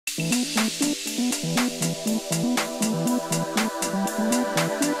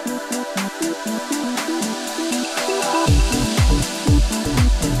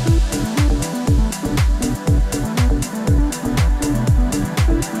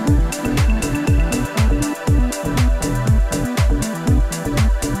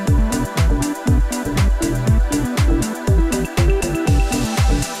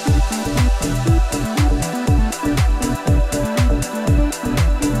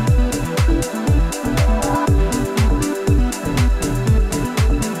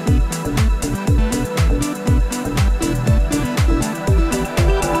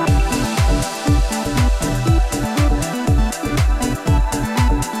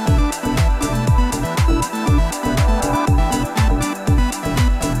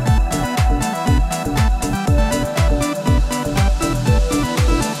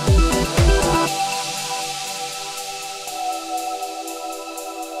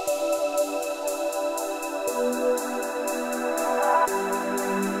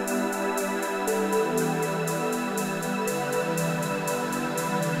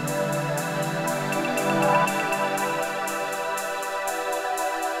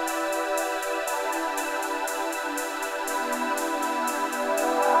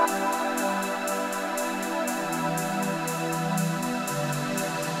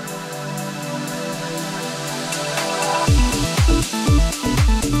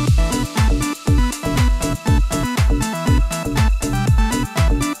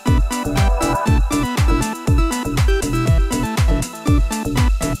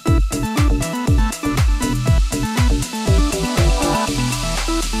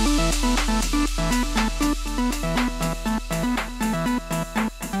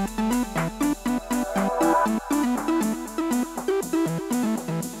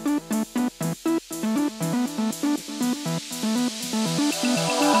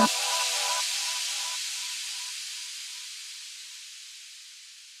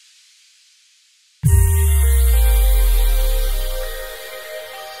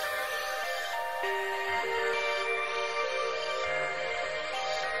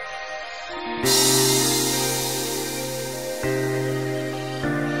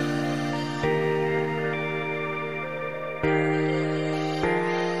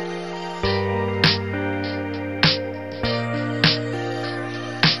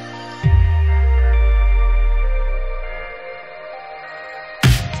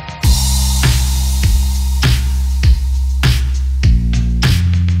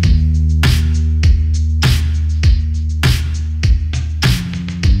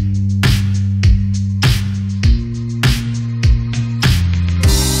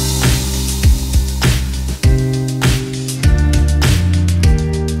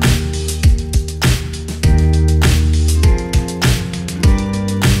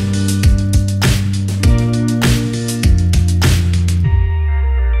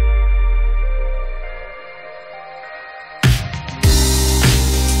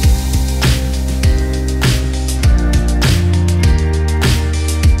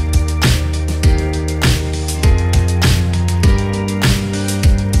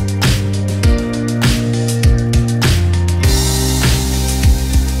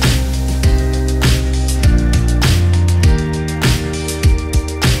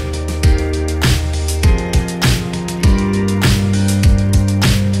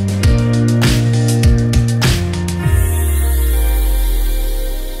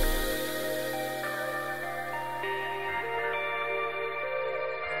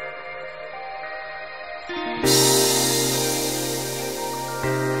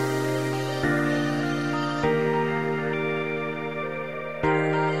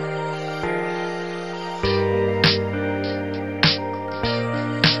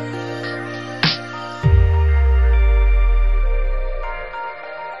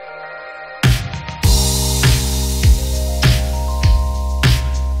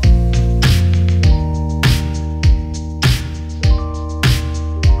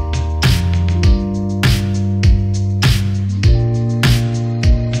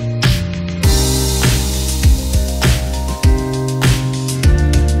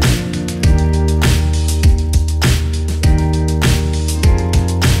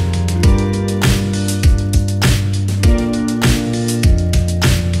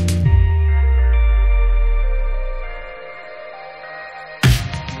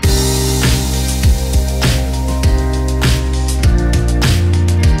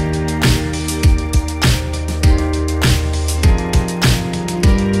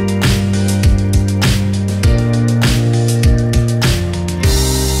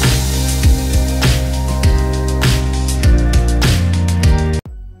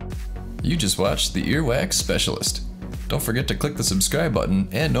You just watched the Earwax Specialist. Don't forget to click the subscribe button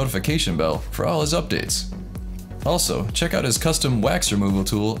and notification bell for all his updates. Also, check out his custom wax removal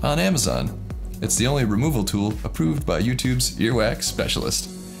tool on Amazon. It's the only removal tool approved by YouTube's Earwax Specialist.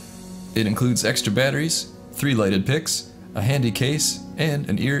 It includes extra batteries, 3 lighted picks, a handy case, and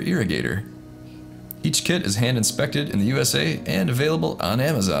an ear irrigator. Each kit is hand inspected in the USA and available on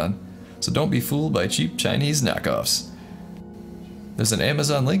Amazon, so don't be fooled by cheap Chinese knockoffs. There's an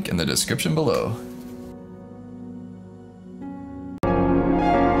Amazon link in the description below.